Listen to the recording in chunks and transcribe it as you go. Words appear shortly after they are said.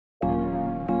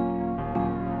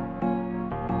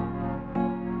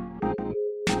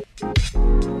Hello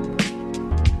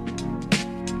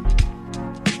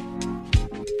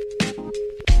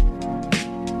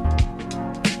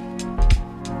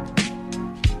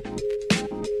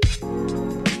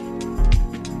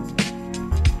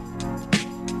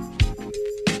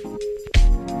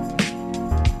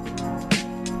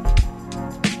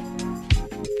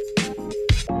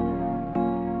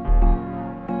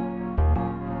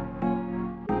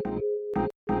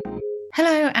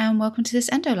and welcome to this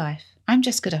Endo Life. I'm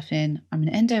Jessica Duffin. I'm an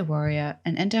endo warrior,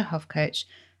 an endo health coach,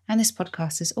 and this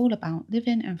podcast is all about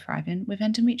living and thriving with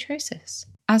endometriosis.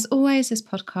 As always, this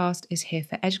podcast is here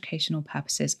for educational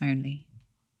purposes only.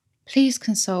 Please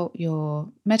consult your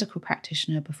medical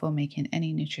practitioner before making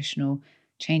any nutritional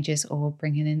changes or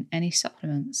bringing in any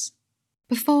supplements.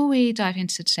 Before we dive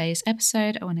into today's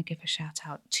episode, I want to give a shout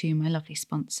out to my lovely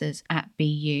sponsors at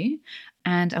BU.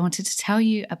 And I wanted to tell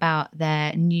you about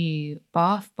their new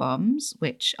bath bombs,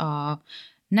 which are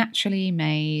naturally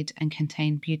made and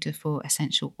contain beautiful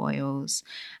essential oils.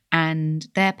 And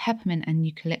their peppermint and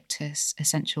eucalyptus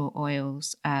essential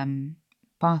oils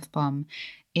bath bomb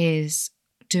is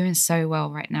doing so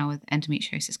well right now with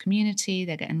endometriosis community.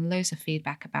 They're getting loads of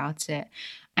feedback about it.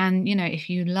 And, you know, if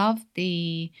you love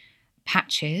the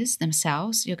patches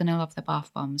themselves, you're going to love the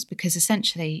bath bombs because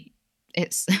essentially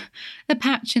it's the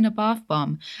patch in a bath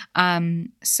bomb.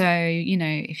 So, you know,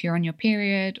 if you're on your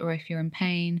period or if you're in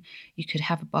pain, you could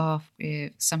have a bath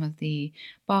with some of the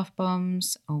bath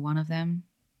bombs or one of them.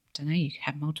 Don't know, you could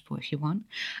have multiple if you want.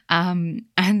 And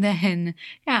then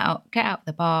get out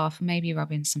the bath, maybe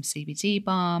rub in some CBD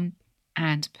balm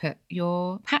and put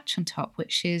your patch on top,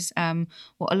 which is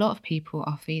what a lot of people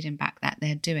are feeding back that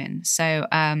they're doing. So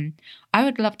I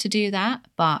would love to do that,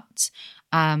 but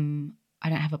I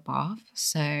don't have a bath,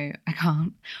 so I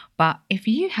can't. But if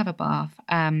you have a bath,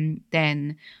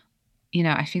 then, you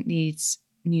know, I think these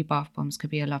new bath bombs could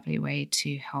be a lovely way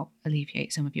to help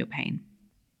alleviate some of your pain.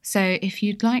 So if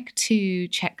you'd like to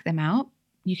check them out,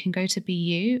 you can go to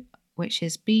BU, which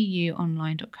is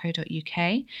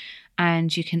buonline.co.uk.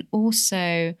 And you can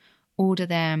also order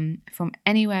them from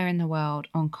anywhere in the world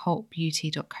on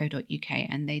cultbeauty.co.uk,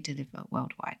 and they deliver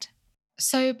worldwide.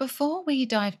 So before we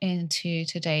dive into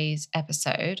today's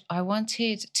episode, I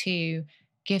wanted to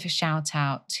give a shout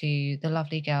out to the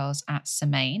lovely girls at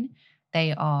Semaine.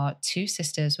 They are two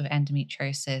sisters with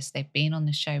endometriosis. They've been on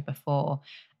the show before,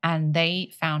 and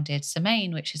they founded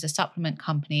Semaine, which is a supplement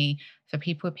company for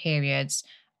people with periods.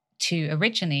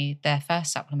 Originally, their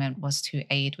first supplement was to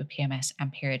aid with PMS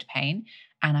and period pain.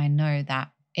 And I know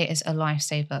that it is a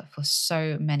lifesaver for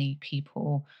so many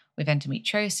people with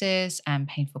endometriosis and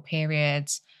painful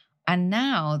periods. And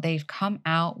now they've come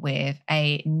out with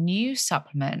a new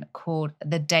supplement called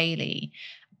the Daily.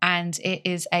 And it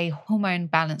is a hormone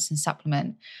balancing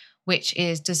supplement, which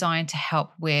is designed to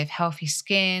help with healthy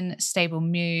skin, stable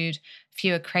mood,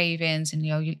 fewer cravings in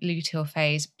your luteal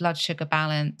phase, blood sugar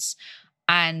balance.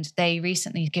 And they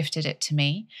recently gifted it to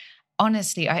me.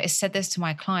 Honestly, I said this to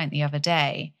my client the other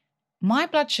day. My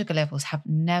blood sugar levels have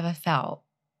never felt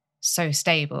so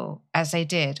stable as they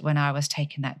did when I was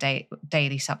taking that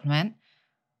daily supplement.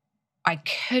 I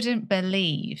couldn't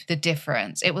believe the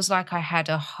difference. It was like I had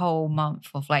a whole month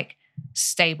of like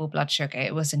stable blood sugar.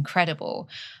 It was incredible.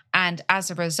 And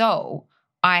as a result,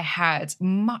 I had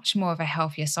much more of a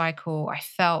healthier cycle. I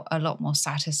felt a lot more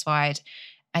satisfied.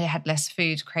 I had less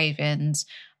food cravings.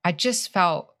 I just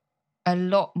felt a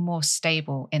lot more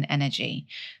stable in energy.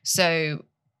 So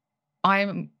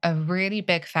I'm a really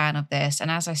big fan of this. And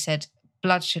as I said,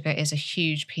 blood sugar is a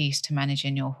huge piece to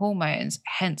managing your hormones,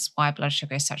 hence why blood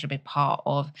sugar is such a big part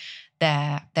of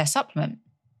their supplement.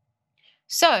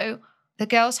 So the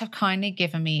girls have kindly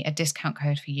given me a discount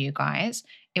code for you guys.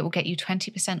 It will get you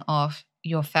 20% off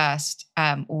your first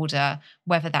order,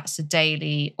 whether that's the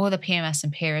daily or the PMS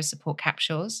and period support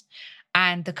capsules.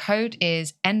 And the code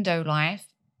is ENDOLIFE,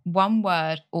 one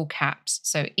word, all caps.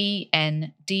 So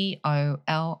ENDOLIFE.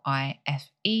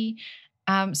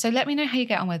 So let me know how you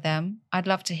get on with them. I'd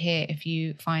love to hear if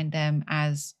you find them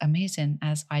as amazing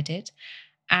as I did.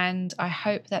 And I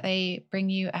hope that they bring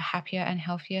you a happier and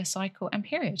healthier cycle and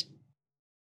period.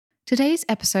 Today's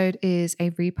episode is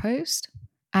a repost,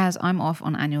 as I'm off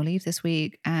on annual leave this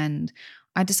week, and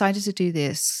I decided to do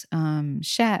this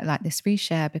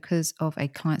reshare because of a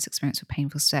client's experience with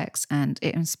painful sex, and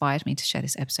it inspired me to share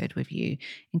this episode with you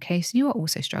in case you are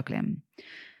also struggling.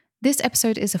 This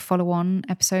episode is a follow-on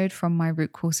episode from my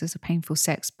Root Causes of Painful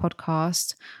Sex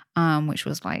podcast, which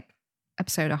was like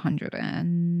episode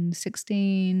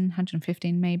 116,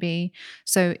 115 maybe.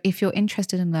 So if you're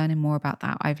interested in learning more about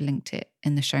that, I've linked it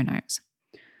in the show notes.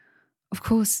 Of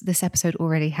course, this episode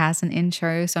already has an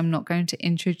intro, so I'm not going to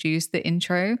introduce the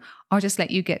intro. I'll just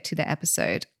let you get to the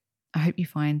episode. I hope you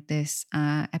find this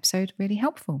episode really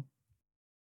helpful.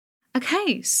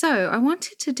 Okay, so I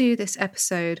wanted to do this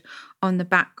episode on the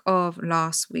back of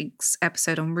last week's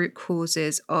episode on root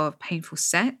causes of painful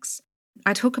sex.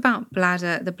 I talk about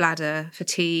the bladder,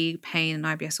 fatigue, pain, and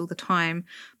IBS all the time,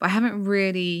 but I haven't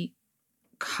really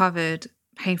covered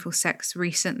painful sex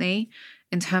recently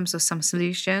in terms of some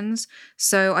solutions.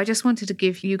 So I just wanted to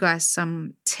give you guys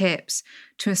some tips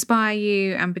to inspire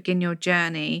you and begin your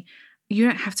journey. You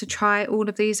don't have to try all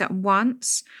of these at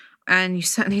once, and you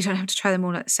certainly don't have to try them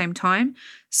all at the same time.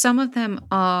 Some of them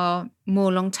are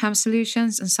more long-term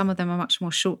solutions and some of them are much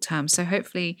more short-term. So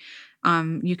hopefully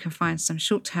you can find some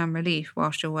short-term relief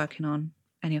whilst you're working on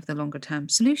any of the longer-term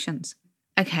solutions.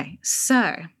 Okay,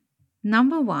 so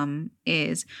number one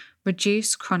is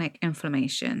reduce chronic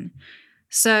inflammation.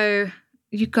 So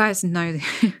you guys know,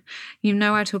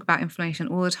 I talk about inflammation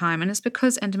all the time, and it's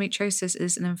because endometriosis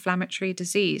is an inflammatory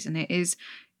disease and it is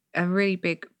a really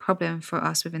big problem for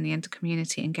us within the endo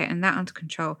community, and getting that under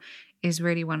control is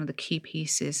really one of the key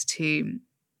pieces to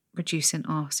reducing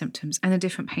our symptoms and the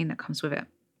different pain that comes with it,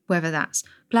 whether that's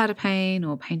bladder pain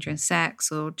or pain during sex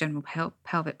or general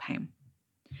pelvic pain.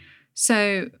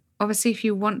 So obviously, if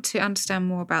you want to understand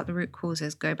more about the root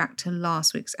causes, go back to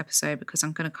last week's episode, because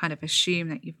I'm going to kind of assume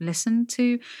that you've listened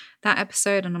to that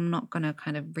episode and I'm not going to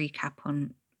kind of recap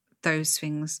on those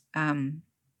things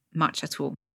much at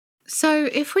all. So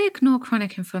if we ignore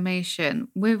chronic inflammation,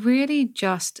 we're really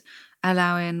just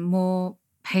allowing more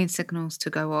pain signals to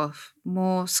go off,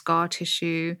 more scar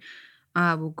tissue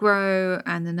will grow,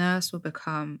 and the nerves will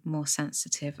become more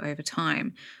sensitive over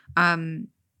time.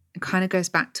 It kind of goes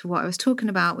back to what I was talking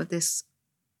about with this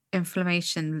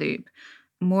inflammation loop.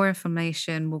 More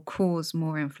inflammation will cause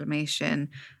more inflammation,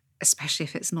 especially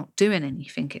if it's not doing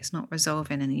anything, it's not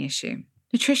resolving any issue.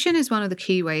 Nutrition is one of the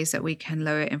key ways that we can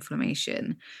lower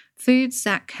inflammation. Foods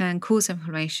that can cause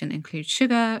inflammation include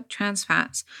sugar, trans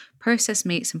fats, processed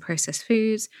meats and processed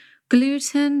foods,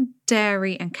 gluten,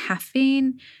 dairy, and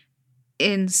caffeine.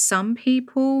 In some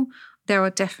people, there are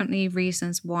definitely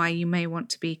reasons why you may want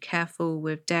to be careful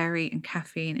with dairy and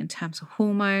caffeine in terms of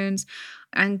hormones.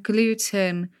 And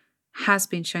gluten has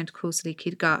been shown to cause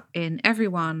leaky gut in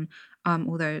everyone,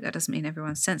 although that doesn't mean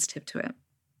everyone's sensitive to it.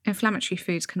 Inflammatory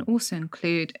foods can also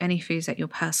include any foods that you're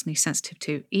personally sensitive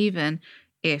to, even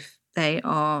if they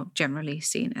are generally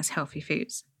seen as healthy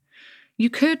foods.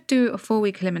 You could do a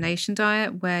 4-week elimination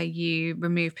diet where you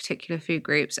remove particular food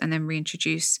groups and then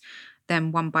reintroduce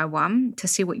them one by one to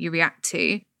see what you react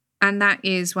to. And that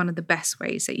is one of the best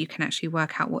ways that you can actually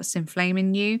work out what's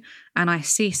inflaming you. And I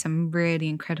see some really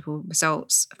incredible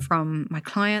results from my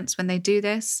clients when they do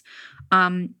this.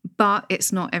 But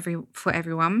it's not for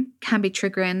everyone. Can be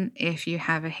triggering if you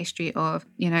have a history of,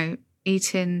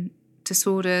 eating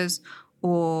disorders,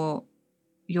 or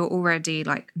you're already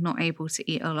not able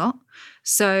to eat a lot.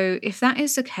 So if that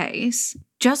is the case,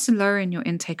 just lowering your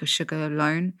intake of sugar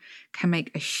alone can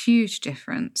make a huge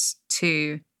difference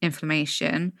to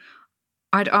inflammation.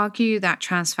 I'd argue that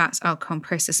trans fats, alcohol, and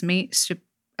processed meats should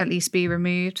at least be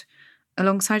removed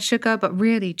alongside sugar, but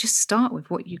really just start with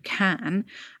what you can.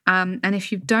 And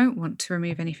if you don't want to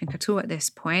remove anything at all at this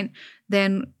point,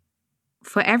 then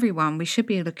for everyone, we should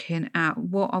be looking at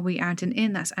what are we adding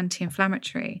in that's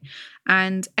anti-inflammatory.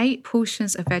 And 8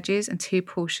 portions of veggies and 2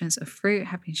 portions of fruit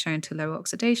have been shown to lower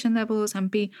oxidation levels and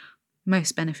be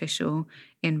most beneficial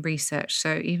in research.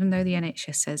 So even though the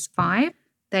NHS says 5,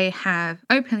 they have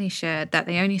openly shared that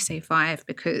they only say 5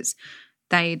 because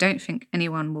they don't think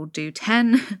anyone will do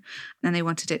 10 and they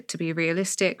wanted it to be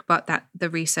realistic, but that the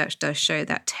research does show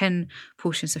that 10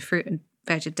 portions of fruit and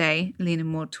veg a day, leaning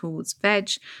more towards veg,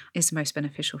 is the most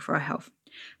beneficial for our health.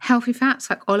 Healthy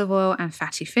fats like olive oil and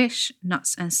fatty fish,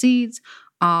 nuts and seeds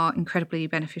are incredibly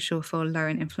beneficial for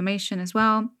lowering inflammation as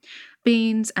well.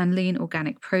 Beans and lean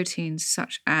organic proteins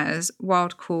such as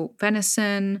wild-caught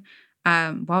venison,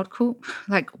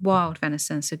 wild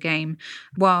venison, so game,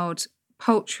 wild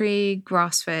poultry,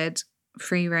 grass-fed,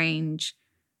 free-range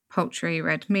poultry,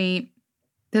 red meat.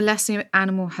 The less the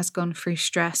animal has gone through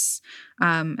stress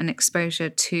and exposure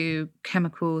to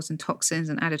chemicals and toxins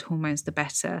and added hormones, the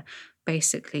better,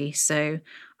 basically. So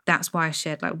that's why I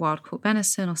shared wild-caught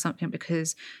venison or something,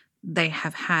 because they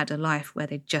have had a life where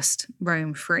they just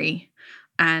roam free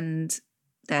and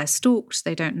they're stalked.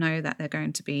 They don't know that they're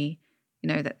going to be,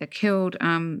 that they're killed.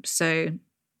 So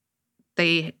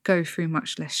they go through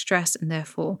much less stress, and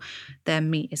therefore their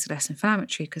meat is less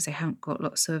inflammatory because they haven't got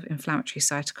lots of inflammatory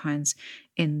cytokines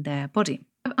in their body.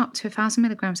 Up to 1,000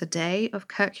 milligrams a day of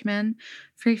curcumin,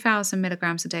 3,000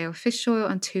 milligrams a day of fish oil,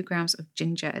 and 2 grams of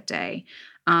ginger a day.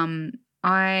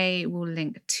 I will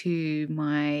link to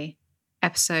my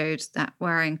episode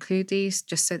where I include these,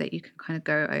 just so that you can kind of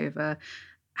go over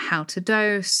how to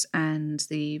dose and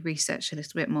the research a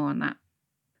little bit more on that.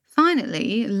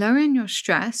 Finally, lowering your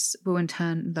stress will in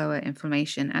turn lower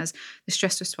inflammation, as the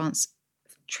stress response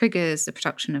triggers the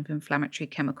production of inflammatory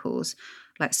chemicals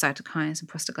like cytokines and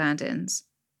prostaglandins.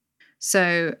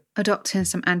 So, adopting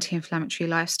some anti inflammatory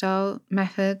lifestyle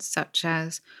methods such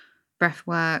as breath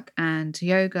work and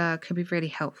yoga could be really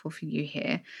helpful for you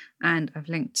here. And I've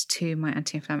linked to my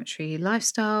anti inflammatory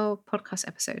lifestyle podcast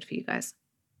episode for you guys.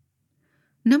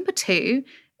 Number 2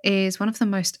 is one of the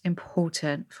most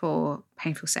important for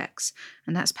painful sex,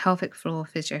 and that's pelvic floor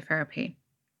physiotherapy.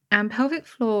 And pelvic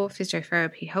floor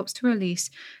physiotherapy helps to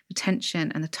release the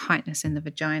tension and the tightness in the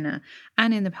vagina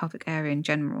and in the pelvic area in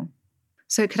general.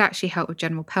 So it could actually help with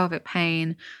general pelvic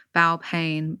pain, bowel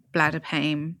pain, bladder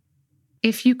pain.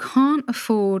 If you can't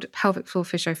afford pelvic floor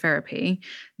physiotherapy,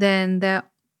 then there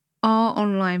are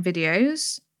online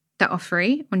videos that are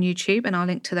free on YouTube, and I'll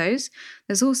link to those.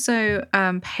 There's also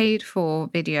paid for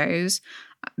videos.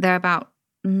 They're about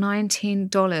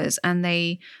 $19, and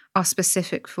they are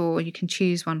specific for, you can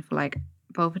choose one for like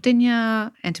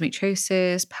vulvodynia,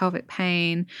 endometriosis, pelvic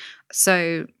pain.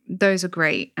 So those are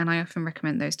great, and I often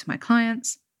recommend those to my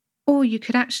clients. Or you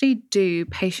could actually do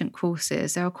patient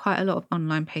courses. There are quite a lot of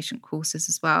online patient courses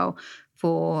as well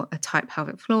for a tight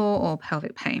pelvic floor or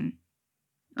pelvic pain.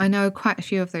 I know quite a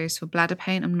few of those for bladder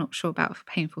pain. I'm not sure about for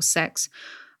painful sex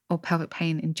or pelvic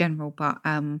pain in general, but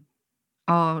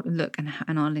I'll look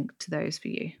and I'll link to those for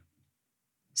you.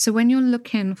 So when you're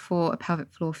looking for a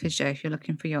pelvic floor physio, if you're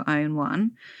looking for your own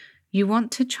one, you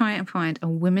want to try and find a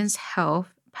women's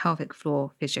health pelvic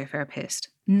floor physiotherapist,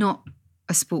 not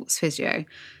a sports physio.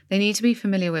 They need to be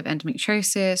familiar with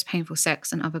endometriosis, painful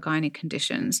sex, and other gynae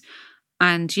conditions.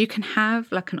 And you can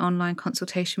have like an online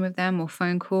consultation with them or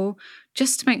phone call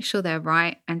just to make sure they're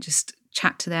right, and just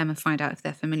chat to them and find out if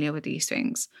they're familiar with these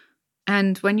things.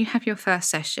 And when you have your first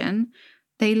session,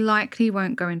 they likely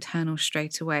won't go internal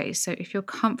straight away. So if you're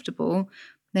comfortable,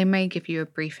 they may give you a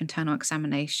brief internal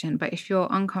examination. But if you're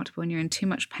uncomfortable and you're in too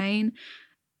much pain,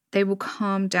 they will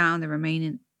calm down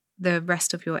the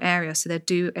rest of your area. So they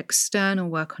do external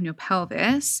work on your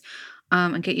pelvis,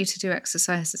 and get you to do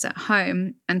exercises at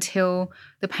home until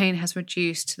the pain has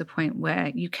reduced to the point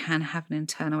where you can have an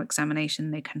internal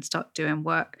examination. They can start doing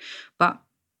work. But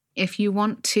if you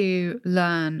want to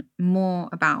learn more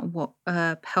about what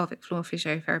a pelvic floor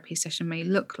physiotherapy session may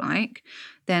look like,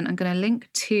 then I'm going to link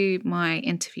to my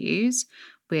interviews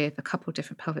with a couple of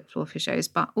different pelvic floor physios,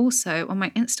 but also on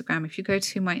my Instagram. If you go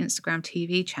to my Instagram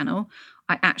TV channel,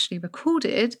 I actually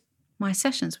recorded my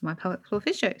sessions with my pelvic floor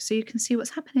physio, so you can see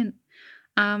what's happening.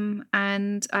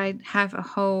 And I have a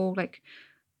whole, like,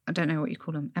 I don't know what you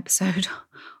call them, episode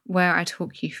where I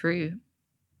talk you through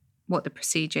what the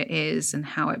procedure is and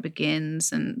how it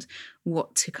begins and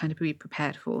what to kind of be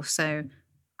prepared for. So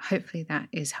hopefully that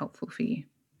is helpful for you.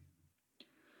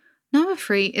 Number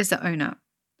 3 is the owner.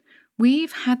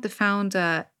 We've had the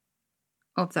founder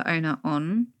of the owner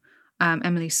on,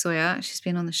 Emily Sawyer. She's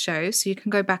been on the show, so you can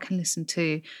go back and listen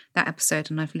to that episode,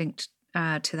 and I've linked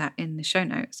to that in the show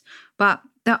notes. But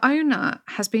the owner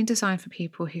has been designed for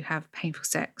people who have painful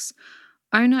sex.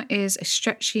 Owner is a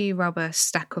stretchy rubber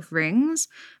stack of rings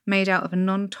made out of a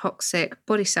non-toxic,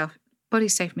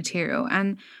 body-safe material,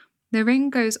 and the ring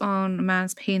goes on a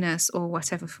man's penis or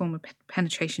whatever form of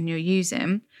penetration you're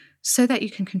using, so that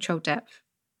you can control depth.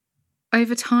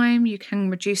 Over time, you can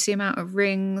reduce the amount of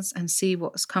rings and see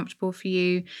what's comfortable for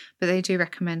you, but they do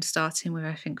recommend starting with,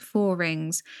 I think, 4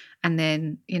 rings, and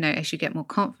then, as you get more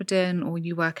confident or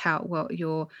you work out where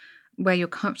you're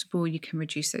comfortable, you can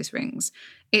reduce those rings.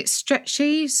 It's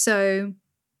stretchy, so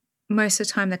most of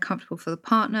the time they're comfortable for the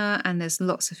partner, and there's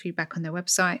lots of feedback on their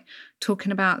website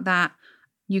talking about that.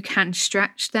 You can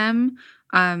stretch them.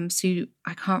 I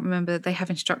can't remember, they have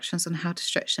instructions on how to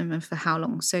stretch them and for how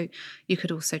long. So you could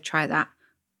also try that.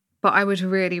 But I would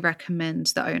really recommend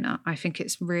the owner. I think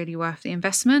it's really worth the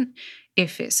investment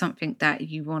if it's something that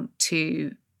you want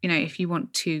to, if you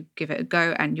want to give it a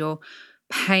go and your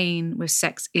pain with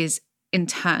sex is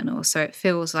internal. So it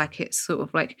feels like it's sort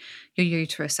of like your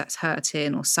uterus that's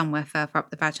hurting or somewhere further up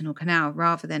the vaginal canal,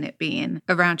 rather than it being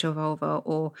around your vulva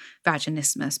or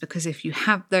vaginismus. Because if you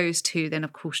have those two, then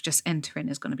of course just entering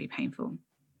is going to be painful.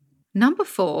 Number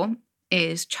 4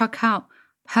 is chuck out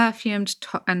perfumed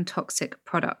and toxic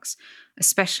products,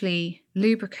 especially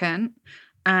lubricant,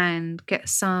 and get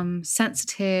some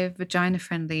sensitive,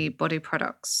 vagina-friendly body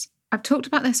products. I've talked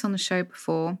about this on the show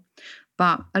before,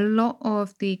 but a lot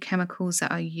of the chemicals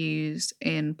that are used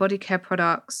in body care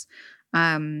products,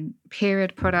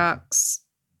 period products,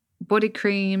 body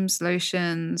creams,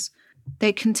 lotions,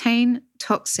 they contain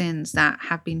toxins that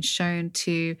have been shown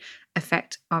to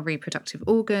affect our reproductive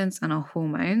organs and our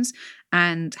hormones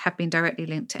and have been directly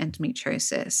linked to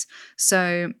endometriosis.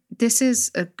 So, this is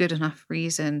a good enough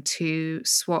reason to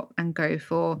swap and go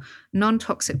for non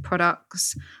toxic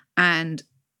products and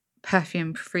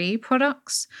perfume free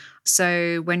products.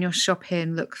 So, when you're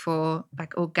shopping, look for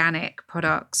like organic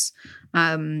products,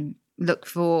 look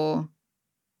for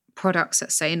products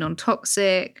that say non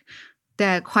toxic.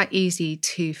 They're quite easy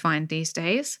to find these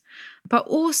days. But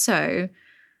also,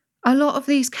 a lot of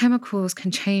these chemicals can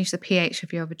change the pH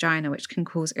of your vagina, which can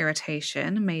cause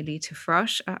irritation, may lead to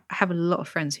thrush. I have a lot of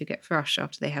friends who get thrush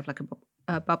after they have like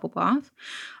a bubble bath.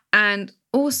 And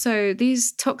also,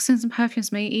 these toxins and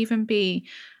perfumes may even be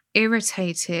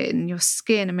irritating your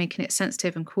skin and making it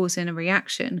sensitive and causing a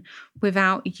reaction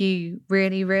without you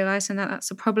really realizing that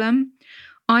that's a problem.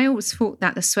 I always thought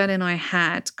that the swelling I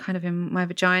had kind of in my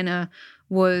vagina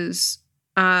was,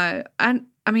 and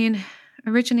I mean,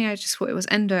 originally I just thought it was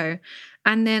endo.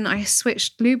 And then I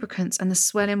switched lubricants and the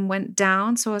swelling went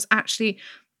down. So I was actually,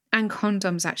 and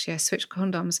condoms actually, I switched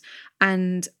condoms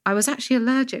and I was actually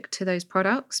allergic to those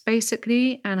products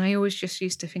basically. And I always just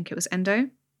used to think it was endo.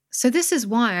 So this is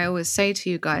why I always say to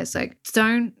you guys, like,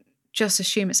 don't just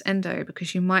assume it's endo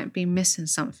because you might be missing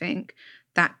something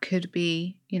that could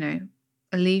be,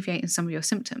 alleviating some of your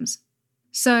symptoms.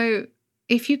 So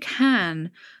if you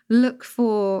can, look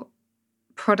for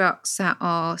products that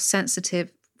are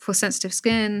sensitive for sensitive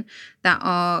skin, that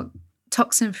are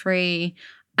toxin free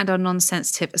and are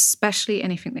non-sensitive, especially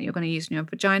anything that you're going to use in your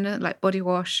vagina, like body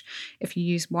wash. If you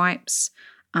use wipes,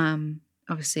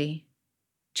 obviously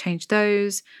change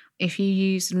those. If you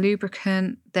use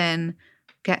lubricant, then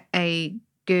get a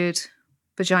good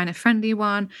vagina friendly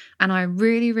one. And I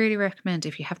really, really recommend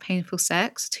if you have painful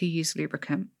sex to use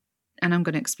lubricant. And I'm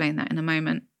going to explain that in a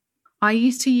moment. I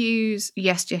used to use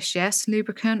Yes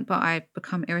lubricant, but I've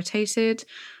become irritated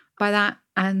by that.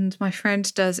 And my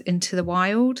friend owns Into the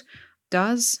Wild,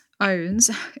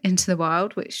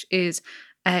 which is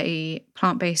a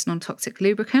plant-based non-toxic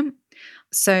lubricant.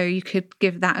 So you could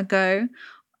give that a go.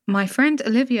 My friend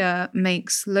Olivia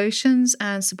makes lotions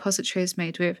and suppositories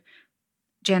made with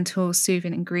gentle,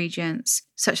 soothing ingredients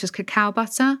such as cacao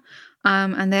butter.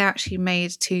 And they're actually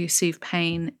made to soothe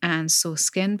pain and sore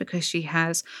skin because she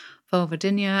has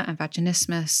vulvodynia and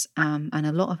vaginismus and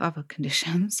a lot of other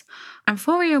conditions. And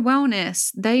for your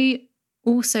wellness, they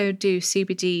also do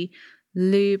CBD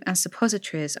lube and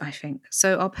suppositories, I think.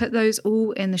 So I'll put those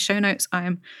all in the show notes.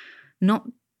 I'm not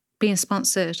being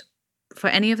sponsored for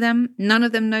any of them. None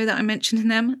of them know that I'm mentioning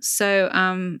them.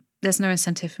 So there's no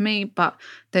incentive for me, but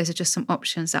those are just some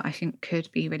options that I think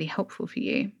could be really helpful for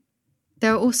you.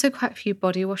 There are also quite a few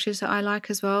body washes that I like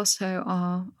as well, so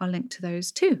I'll link to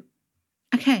those too.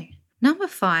 Okay, number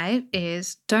 5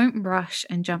 is don't rush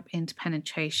and jump into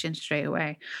penetration straight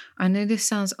away. I know this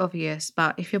sounds obvious,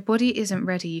 but if your body isn't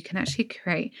ready, you can actually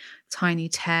create tiny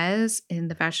tears in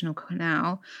the vaginal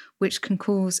canal, which can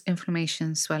cause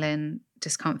inflammation, swelling,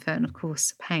 discomfort, and of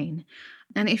course, pain.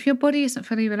 And if your body isn't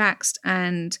fully relaxed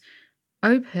and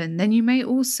open, then you may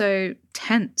also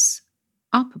tense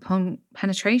up upon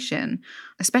penetration,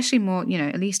 especially more,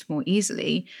 at least more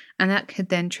easily. And that could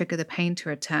then trigger the pain to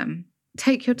return.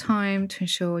 Take your time to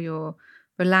ensure you're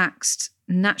relaxed,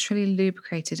 naturally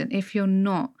lubricated. And if you're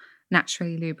not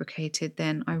naturally lubricated,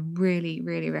 then I really,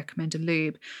 really recommend a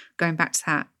lube. Going back to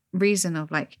that reason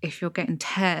of like, if you're getting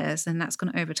tears, then that's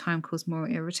going to over time cause more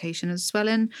irritation and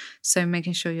swelling. So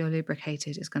making sure you're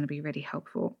lubricated is going to be really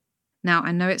helpful. Now,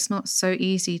 I know it's not so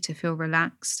easy to feel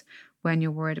relaxed when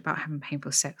you're worried about having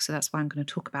painful sex. So that's why I'm going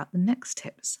to talk about the next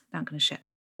tips that I'm going to share.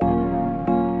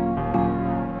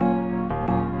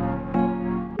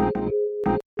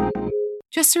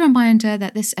 Just a reminder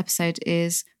that this episode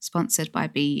is sponsored by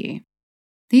BU.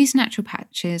 These natural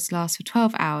patches last for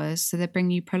 12 hours, so they bring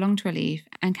you prolonged relief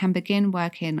and can begin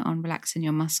working on relaxing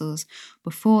your muscles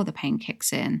before the pain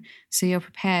kicks in, so you're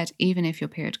prepared even if your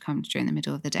period comes during the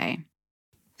middle of the day.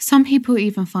 Some people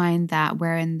even find that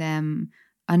wearing them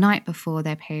a night before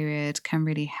their period can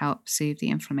really help soothe the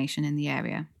inflammation in the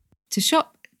area. To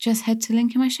shop, just head to the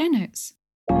link in my show notes.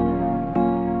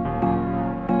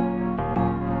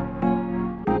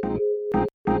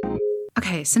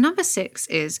 Okay, so number 6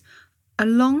 is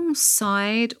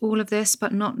alongside all of this,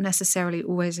 but not necessarily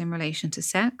always in relation to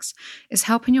sex, is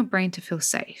helping your brain to feel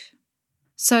safe.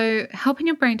 So, helping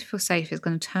your brain to feel safe is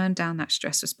going to turn down that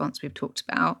stress response we've talked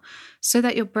about so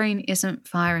that your brain isn't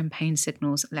firing pain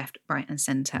signals left, right, and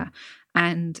center.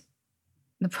 And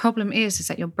the problem is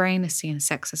that your brain is seeing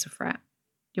sex as a threat.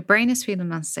 Your brain is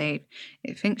feeling unsafe.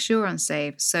 It thinks you're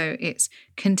unsafe. So, it's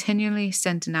continually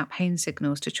sending out pain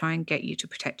signals to try and get you to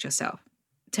protect yourself.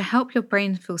 To help your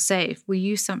brain feel safe, we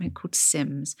use something called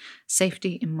SIMS,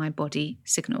 safety in my body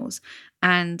signals.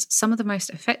 And some of the most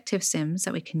effective SIMs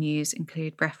that we can use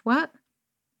include breath work,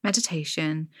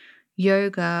 meditation,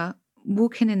 yoga,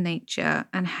 walking in nature,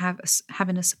 and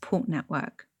having a support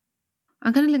network.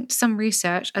 I'm going to link to some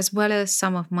research as well as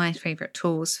some of my favorite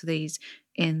tools for these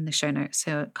in the show notes.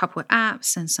 So, a couple of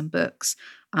apps and some books,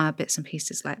 bits and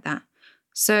pieces like that.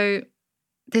 So,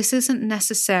 this isn't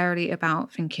necessarily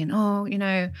about thinking, oh,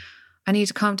 I need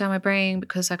to calm down my brain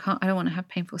because I don't want to have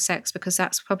painful sex, because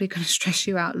that's probably going to stress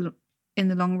you out in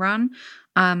the long run.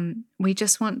 We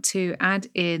just want to add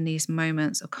in these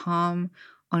moments of calm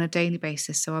on a daily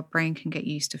basis so our brain can get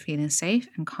used to feeling safe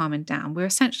and calming down. We're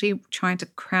essentially trying to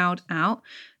crowd out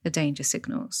the danger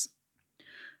signals.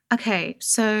 Okay,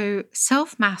 so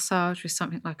self massage with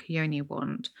something like a yoni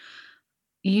wand.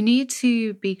 You need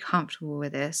to be comfortable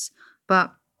with this,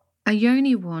 but a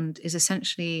yoni wand is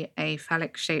essentially a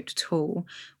phallic shaped tool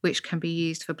which can be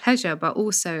used for pleasure, but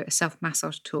also a self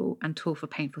massage tool and tool for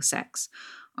painful sex.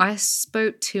 I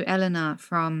spoke to Eleanor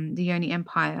from the Yoni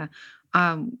Empire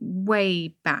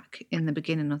way back in the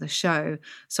beginning of the show,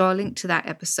 so I'll link to that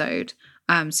episode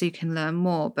so you can learn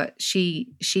more. But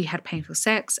she had painful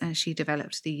sex and she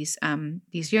developed these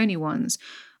yoni wands.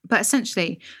 But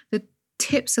essentially, the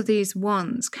tips of these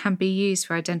wands can be used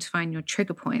for identifying your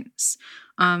trigger points.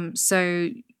 So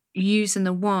using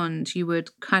the wand, you would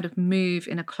kind of move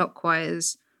in a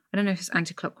clockwise, I don't know if it's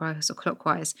anti-clockwise or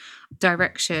clockwise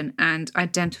direction, and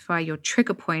identify your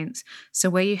trigger points. So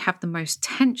where you have the most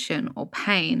tension or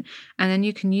pain, and then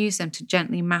you can use them to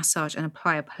gently massage and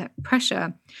apply a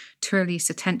pressure to release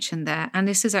the tension there. And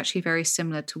this is actually very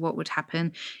similar to what would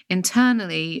happen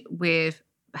internally with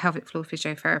pelvic floor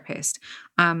physiotherapist.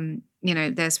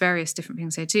 There's various different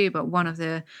things they do, but one of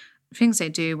the things they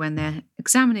do when they're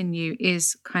examining you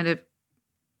is kind of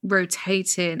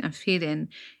rotating and feeling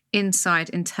inside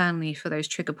internally for those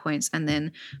trigger points and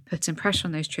then putting pressure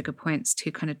on those trigger points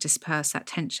to kind of disperse that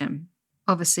tension.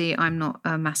 Obviously, I'm not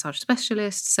a massage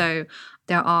specialist, so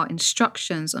there are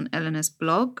instructions on Eleanor's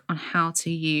blog on how to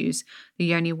use the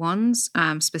yoni wands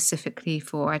specifically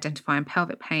for identifying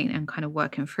pelvic pain and kind of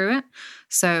working through it.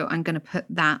 So I'm going to put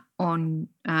that on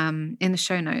in the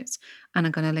show notes, and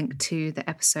I'm going to link to the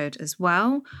episode as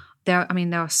well. There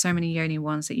are so many yoni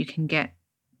wands that you can get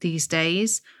these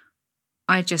days.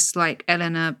 I just like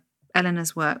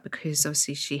Eleanor's work because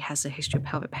obviously she has a history of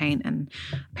pelvic pain and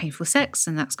painful sex,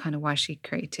 and that's kind of why she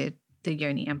created the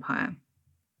Yoni Empire.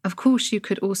 Of course, you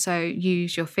could also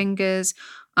use your fingers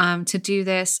to do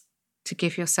this, to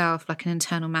give yourself like an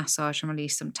internal massage and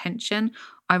release some tension.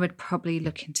 I would probably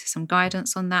look into some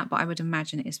guidance on that, but I would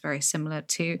imagine it is very similar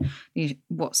to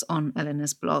what's on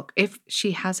Eleanor's blog. If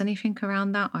she has anything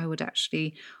around that,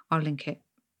 I'll link it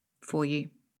for you.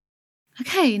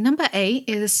 Okay, number 8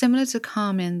 is similar to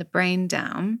calming the brain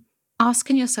down,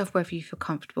 asking yourself whether you feel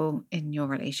comfortable in your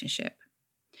relationship.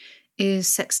 Is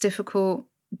sex difficult?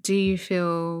 Do you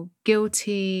feel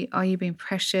guilty? Are you being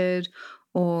pressured?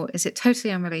 Or is it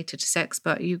totally unrelated to sex,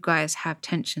 but you guys have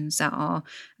tensions that are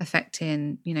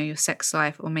affecting, your sex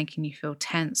life or making you feel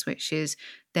tense, which is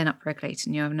then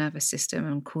upregulating your nervous system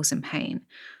and causing pain?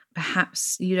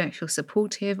 Perhaps you don't feel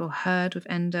supportive or heard with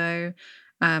endo.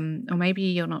 Or maybe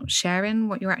you're not sharing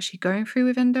what you're actually going through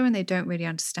with endo and they don't really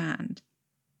understand.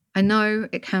 I know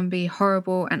it can be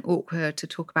horrible and awkward to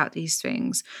talk about these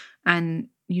things, and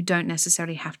you don't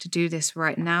necessarily have to do this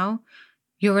right now.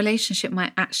 Your relationship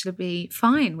might actually be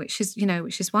fine, which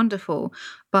is wonderful.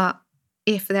 But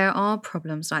if there are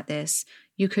problems like this,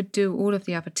 you could do all of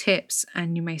the other tips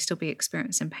and you may still be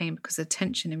experiencing pain because of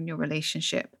tension in your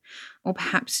relationship. Or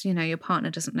perhaps, your partner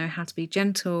doesn't know how to be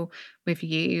gentle with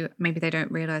you. Maybe they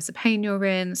don't realize the pain you're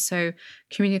in. So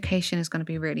communication is going to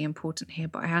be really important here,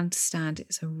 but I understand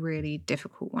it's a really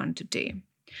difficult one to do.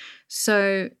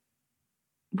 So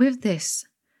with this,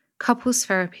 couples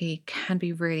therapy can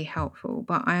be really helpful,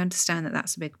 but I understand that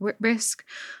that's a big risk.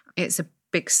 It's a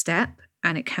big step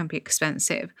and it can be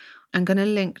expensive. I'm going to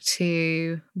link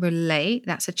to Relate.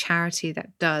 That's a charity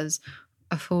that does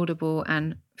affordable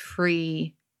and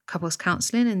free couples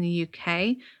counselling in the UK.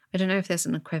 I don't know if there's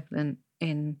an equivalent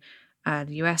in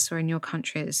the US or in your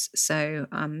countries. So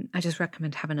I just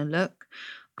recommend having a look.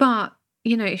 But,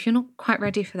 if you're not quite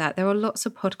ready for that, there are lots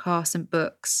of podcasts and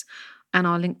books and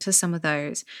I'll link to some of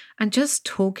those. And just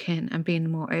talking and being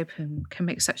more open can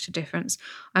make such a difference.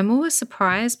 I'm always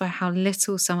surprised by how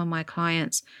little some of my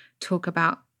clients talk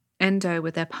about endo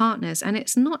with their partners. And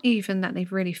it's not even that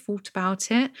they've really thought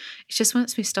about it. It's just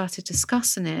once we started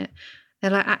discussing it, they're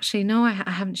like, actually, no, I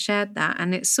haven't shared that.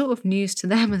 And it's sort of news to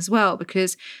them as well,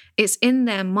 because it's in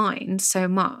their mind so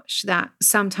much that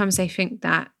sometimes they think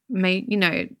that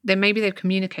maybe they've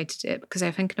communicated it because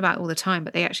they're thinking about it all the time,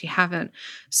 but they actually haven't.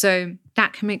 So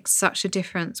that can make such a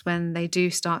difference when they do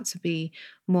start to be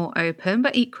more open.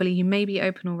 But equally, you may be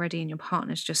open already and your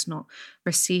partner's just not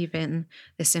receiving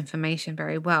this information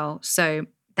very well. So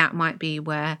that might be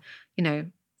where,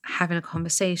 having a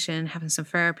conversation, having some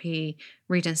therapy,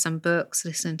 reading some books,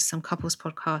 listening to some couples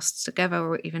podcasts together,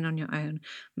 or even on your own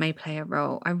may play a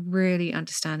role. I really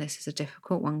understand this is a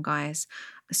difficult one, guys.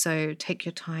 So take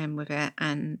your time with it,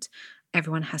 and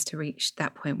everyone has to reach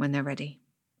that point when they're ready.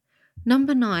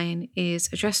 Number 9 is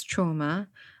address trauma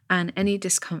and any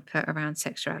discomfort around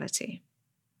sexuality.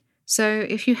 So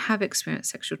if you have experienced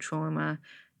sexual trauma,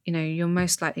 you'll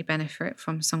most likely benefit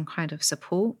from some kind of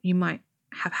support. You might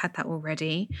have had that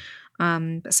already,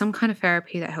 but some kind of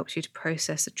therapy that helps you to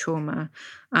process the trauma.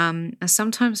 And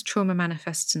sometimes trauma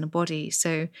manifests in the body.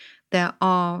 So there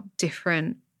are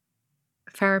different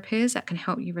therapies that can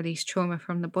help you release trauma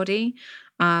from the body.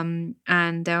 And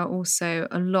there are also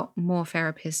a lot more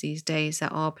therapies these days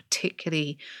that are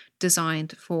particularly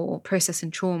designed for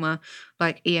processing trauma,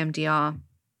 like EMDR.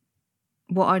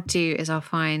 What I'll do is I'll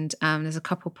find there's a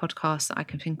couple podcasts that I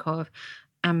can think of,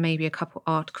 and maybe a couple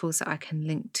articles that I can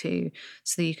link to,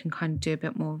 so that you can kind of do a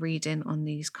bit more reading on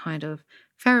these kind of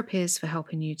therapies for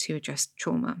helping you to address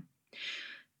trauma.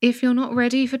 If you're not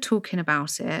ready for talking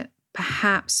about it,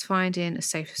 perhaps finding a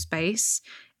safe space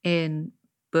in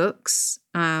books,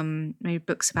 maybe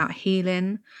books about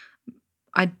healing.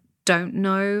 I don't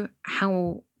know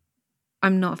how,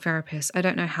 I'm not a therapist. I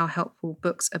don't know how helpful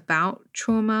books about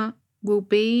trauma will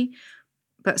be,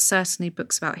 but certainly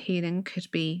books about healing could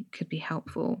be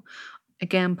helpful.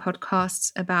 Again,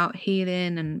 podcasts about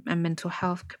healing and mental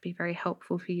health could be very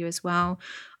helpful for you as well.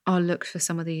 I'll look for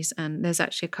some of these, and there's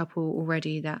actually a couple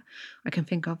already that I can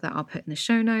think of that I'll put in the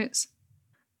show notes.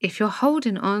 If you're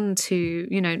holding on to,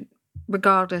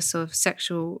 regardless of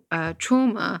sexual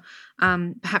trauma,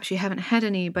 perhaps you haven't had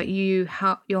any, but you're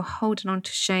holding on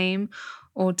to shame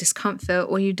or discomfort,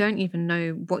 or you don't even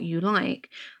know what you like,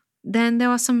 then there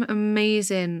are some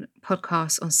amazing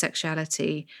podcasts on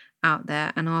sexuality out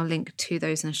there, and I'll link to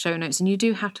those in the show notes. And you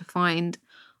do have to find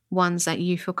ones that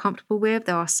you feel comfortable with.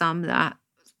 There are some that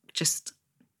just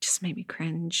make me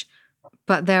cringe,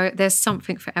 but there's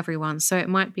something for everyone. So it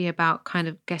might be about kind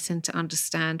of getting to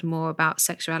understand more about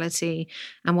sexuality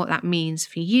and what that means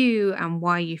for you and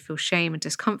why you feel shame and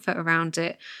discomfort around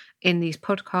it in these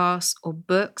podcasts or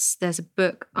books. There's a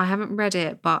book, I haven't read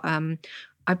it, but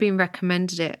I've been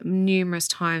recommended it numerous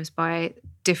times by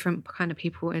different kind of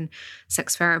people in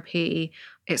sex therapy.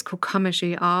 It's called Come As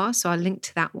You Are. So I'll link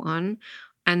to that one.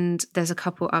 And there's a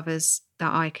couple others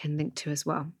that I can link to as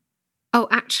well. Oh,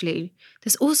 actually,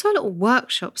 there's also little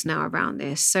workshops now around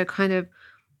this. So kind of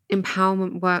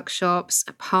empowerment workshops,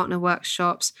 partner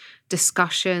workshops,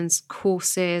 discussions,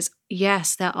 courses.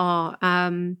 Yes, there are.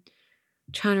 Trying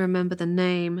to remember the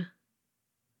name.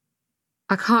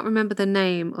 I can't remember the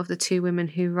name of the 2 women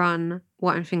who run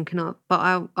what I'm thinking of,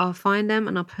 but I'll find them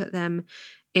and I'll put them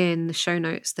in the show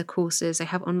notes. The courses, they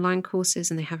have online courses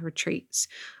and they have retreats.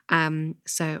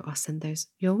 So I'll send those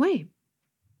your way.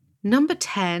 Number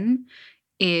 10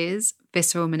 is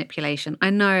visceral manipulation.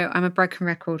 I know I'm a broken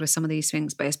record with some of these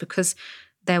things, but it's because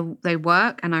they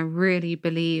work, and I really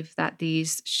believe that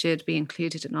these should be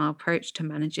included in our approach to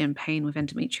managing pain with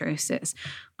endometriosis,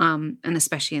 and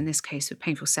especially in this case with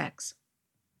painful sex.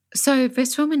 So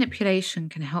visceral manipulation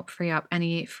can help free up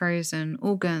any frozen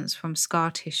organs from scar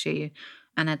tissue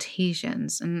and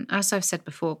adhesions. And as I've said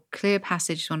before, clear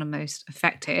passage is one of the most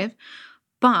effective,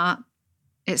 but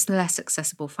it's less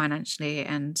accessible financially.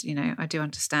 And, I do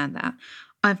understand that.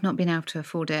 I've not been able to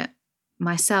afford it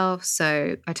myself,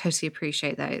 so I totally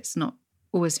appreciate that it's not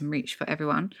always in reach for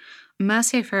everyone.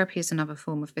 Mercier therapy is another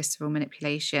form of visceral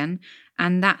manipulation,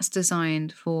 and that's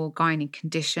designed for gynae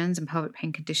conditions and pelvic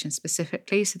pain conditions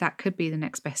specifically. So that could be the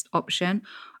next best option.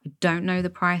 I don't know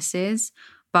the prices,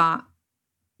 but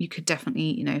you could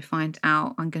definitely, find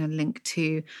out. I'm going to link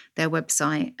to their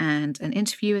website and an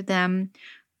interview with them.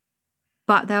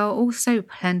 But there are also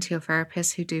plenty of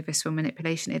therapists who do visceral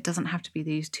manipulation. It doesn't have to be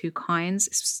these 2 kinds.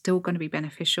 It's still going to be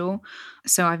beneficial.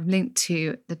 So I've linked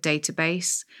to the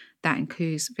database that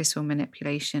includes visceral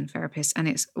manipulation therapists, and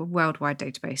it's a worldwide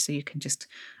database. So you can just,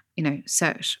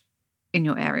 search in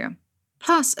your area.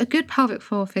 Plus, a good pelvic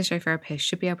floor physiotherapist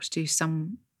should be able to do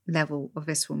some level of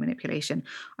visceral manipulation.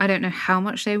 I don't know how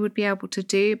much they would be able to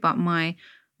do, but my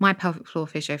pelvic floor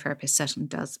physiotherapist certainly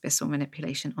does visceral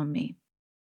manipulation on me.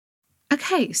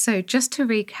 Okay, so just to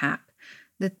recap,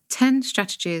 the 10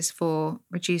 strategies for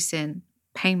reducing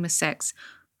pain with sex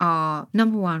are: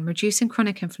 number 1, reducing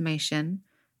chronic inflammation;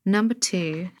 number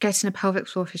 2, getting a pelvic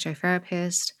floor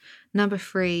physiotherapist; number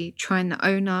 3, trying the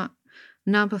O-nut;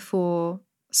 number 4,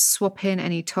 swapping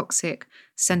any toxic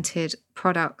scented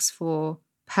products for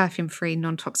perfume-free,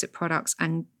 non-toxic products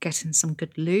and getting some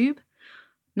good lube;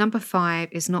 number 5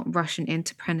 is not rushing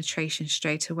into penetration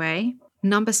straight away;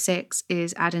 number 6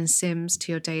 is adding Sims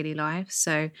to your daily life,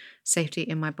 so safety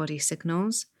in my body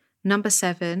signals; number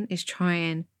 7 is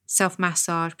trying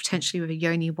self-massage, potentially with a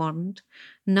yoni wand;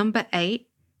 number 8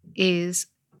 is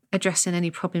addressing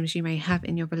any problems you may have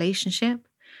in your relationship;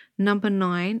 number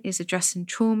 9 is addressing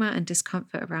trauma and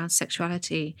discomfort around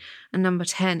sexuality; and number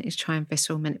 10 is trying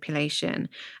visceral manipulation.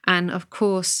 And of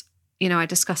course, I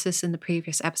discussed this in the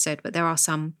previous episode, but there are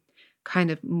some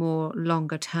kind of more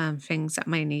longer term things that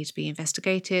may need to be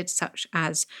investigated, such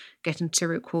as getting to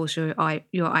root cause your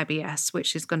IBS,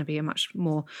 which is going to be a much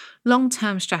more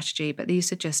long-term strategy. But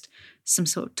these are just some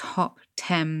sort of top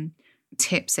 10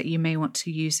 tips that you may want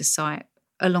to use aside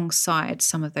alongside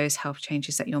some of those health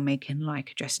changes that you're making,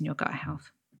 like addressing your gut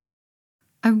health.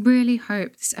 I really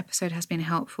hope this episode has been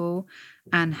helpful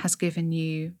and has given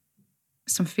you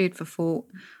some food for thought.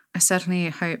 I certainly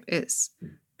hope it's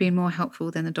been more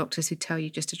helpful than the doctors who tell you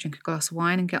just to drink a glass of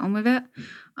wine and get on with it.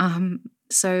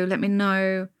 So let me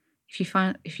know if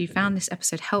you found this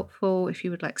episode helpful, if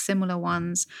you would like similar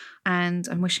ones, and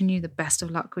I'm wishing you the best of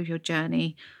luck with your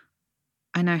journey.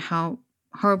 I know how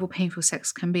horrible, painful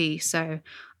sex can be. So,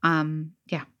 I'm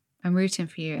rooting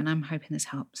for you and I'm hoping this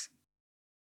helps.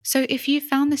 So if you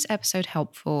found this episode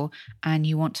helpful and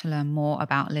you want to learn more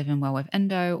about living well with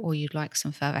endo, or you'd like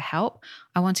some further help,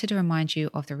 I wanted to remind you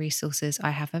of the resources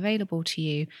I have available to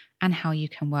you and how you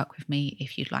can work with me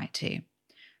if you'd like to.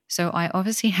 So I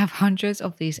obviously have hundreds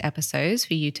of these episodes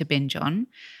for you to binge on.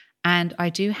 And I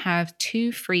do have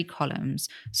 2 free columns,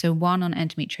 so one on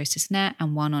Endometriosis Net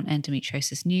and one on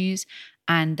Endometriosis News,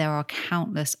 and there are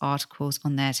countless articles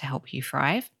on there to help you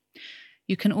thrive.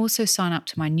 You can also sign up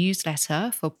to my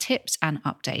newsletter for tips and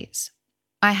updates.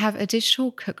 I have a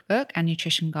digital cookbook and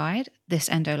nutrition guide, This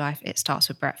Endo Life It Starts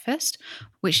With Breakfast,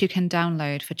 which you can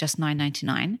download for just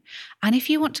 $9.99. And if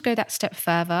you want to go that step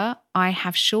further, I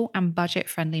have short and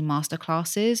budget-friendly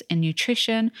masterclasses in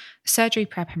nutrition, surgery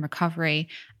prep and recovery,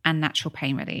 and natural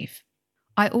pain relief.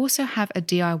 I also have a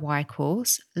DIY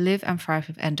course, Live and Thrive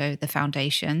with Endo, The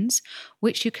Foundations,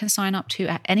 which you can sign up to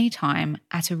at any time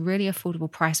at a really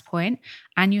affordable price point,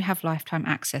 and you have lifetime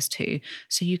access to,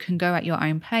 so you can go at your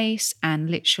own pace and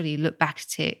literally look back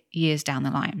at it years down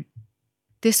the line.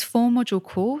 This 4-module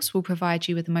course will provide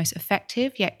you with the most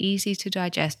effective yet easy to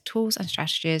digest tools and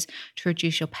strategies to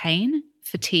reduce your pain,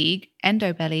 fatigue,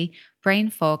 endo belly, brain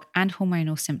fog, and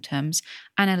hormonal symptoms,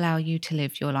 and allow you to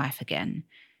live your life again.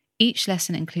 Each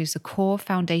lesson includes the core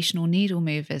foundational needle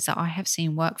movers that I have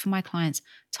seen work for my clients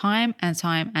time and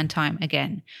time and time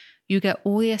again. You get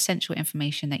all the essential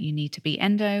information that you need to be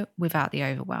endo without the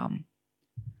overwhelm.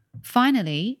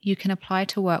 Finally, you can apply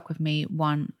to work with me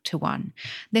one-to-one.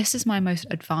 This is my most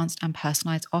advanced and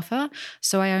personalized offer,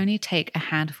 so I only take a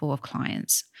handful of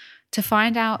clients. To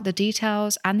find out the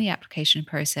details and the application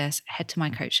process, head to my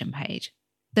coaching page.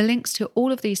 The links to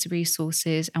all of these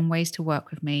resources and ways to work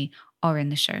with me are in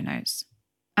the show notes.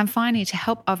 And finally, to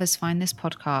help others find this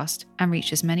podcast and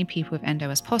reach as many people with endo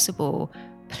as possible,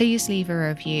 please leave a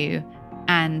review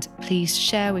and please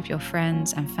share with your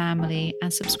friends and family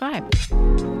and subscribe.